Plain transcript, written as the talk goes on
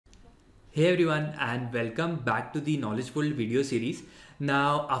Hey everyone, and welcome back to the Knowledgeful video series.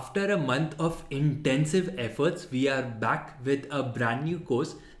 Now, after a month of intensive efforts, we are back with a brand new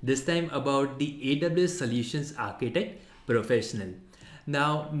course, this time about the AWS Solutions Architect Professional.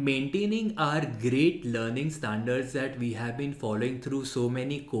 Now, maintaining our great learning standards that we have been following through so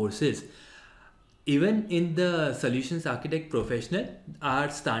many courses, even in the Solutions Architect Professional, our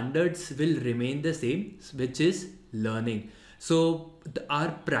standards will remain the same, which is learning. So our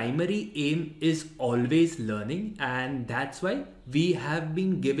primary aim is always learning, and that's why we have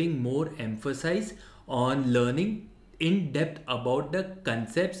been giving more emphasis on learning in depth about the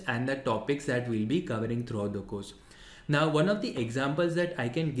concepts and the topics that we'll be covering throughout the course. Now, one of the examples that I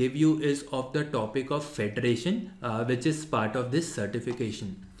can give you is of the topic of federation, which is part of this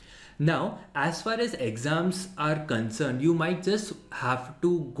certification. Now, as far as exams are concerned, you might just have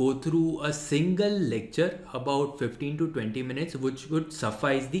to go through a single lecture about 15 to 20 minutes, which would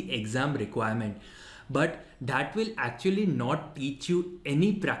suffice the exam requirement. But that will actually not teach you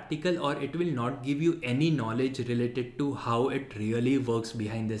any practical, or it will not give you any knowledge related to how it really works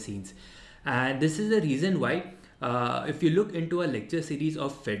behind the scenes. And this is the reason why if you look into a lecture series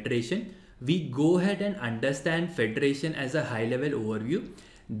of federation, we go ahead and understand federation as a high level overview.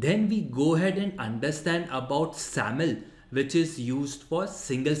 Then we go ahead and understand about SAML, which is used for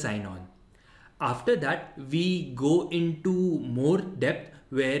single sign-on. After that, we go into more depth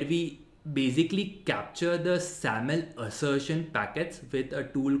where we basically capture the SAML assertion packets with a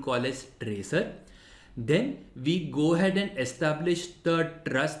tool called as tracer. Then we go ahead and establish the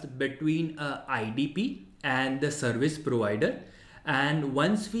trust between a IDP and the service provider. And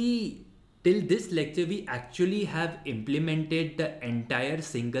once we till this lecture, we actually have implemented the entire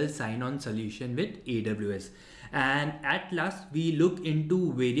single sign-on solution with AWS. And at last, we look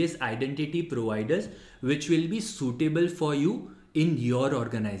into various identity providers which will be suitable for you in your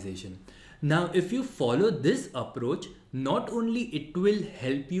organization. Now, if you follow this approach, not only it will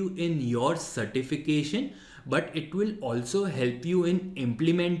help you in your certification, but it will also help you in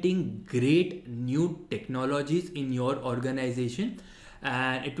implementing great new technologies in your organization.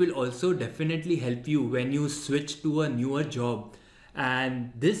 And it will also definitely help you when you switch to a newer job.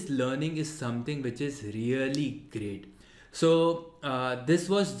 And this learning is something which is really great. So this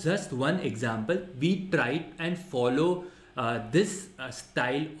was just one example. We tried and follow this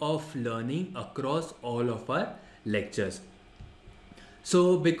style of learning across all of our lectures.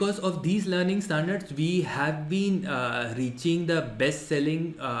 So because of these learning standards, we have been reaching the best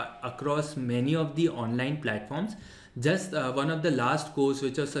selling across many of the online platforms. Just one of the last course,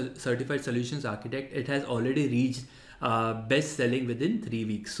 which was Certified Solutions Architect, it has already reached best selling within 3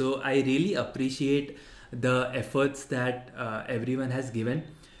 weeks. So I really appreciate the efforts that everyone has given.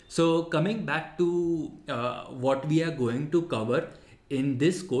 So coming back to what we are going to cover in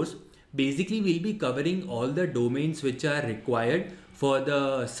this course, basically we'll be covering all the domains which are required for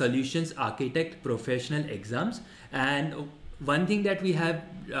the Solutions Architect Professional exams. And one thing that we have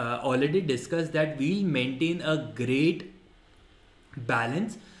already discussed, that we'll maintain a great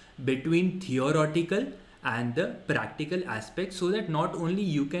balance between theoretical and the practical aspects, so that not only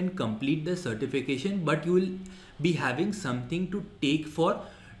you can complete the certification, but you will be having something to take for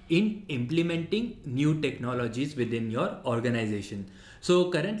in implementing new technologies within your organization.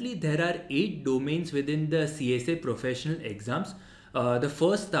 So currently there are 8 domains within the CSA professional exams. The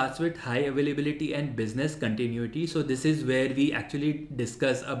first starts with high availability and business continuity. So this is where we actually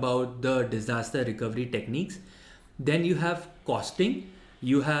discuss about the disaster recovery techniques. Then you have costing,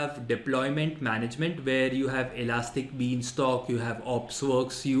 you have deployment management, where you have Elastic Beanstalk, you have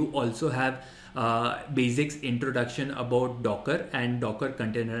OpsWorks, you also have basics introduction about Docker and Docker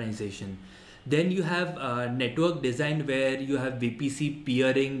containerization. Then you have network design, where you have VPC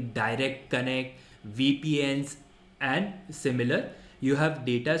peering, direct connect, VPNs and similar. You have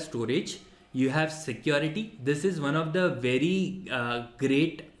data storage, you have security. This is one of the very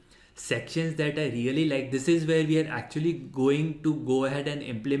great sections that I really like. This is where we are actually going to go ahead and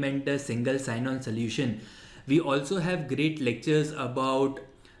implement the single sign-on solution. We also have great lectures about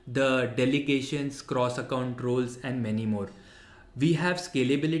the delegations, cross-account roles, and many more. We have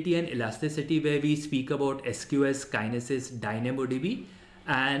scalability and elasticity, where we speak about SQS, Kinesis, DynamoDB,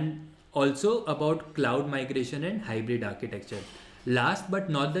 and also about cloud migration and hybrid architecture. Last but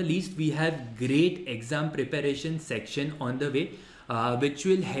not the least, we have great exam preparation section on the way, which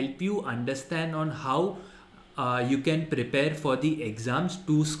will help you understand on how you can prepare for the exams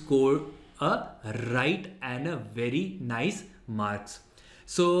to score a right and a very nice marks.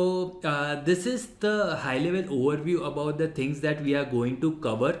 So this is the high level overview about the things that we are going to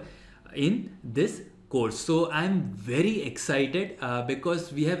cover in this course. So I'm very excited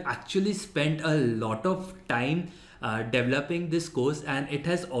because we have actually spent a lot of time developing this course, and it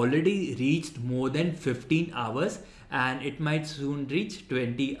has already reached more than 15 hours and it might soon reach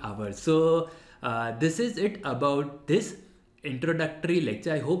 20 hours. So this is it about this introductory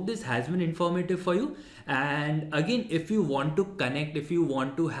lecture. I hope this has been informative for you. And again, if you want to connect, if you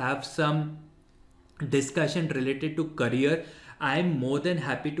want to have some discussion related to career, I'm more than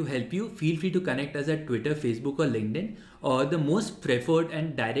happy to help you. Feel free to connect us at Twitter, Facebook, or LinkedIn. Or the most preferred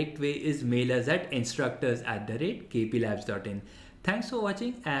and direct way is mail us at instructors@kplabs.in. Thanks for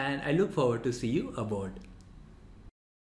watching, and I look forward to see you aboard.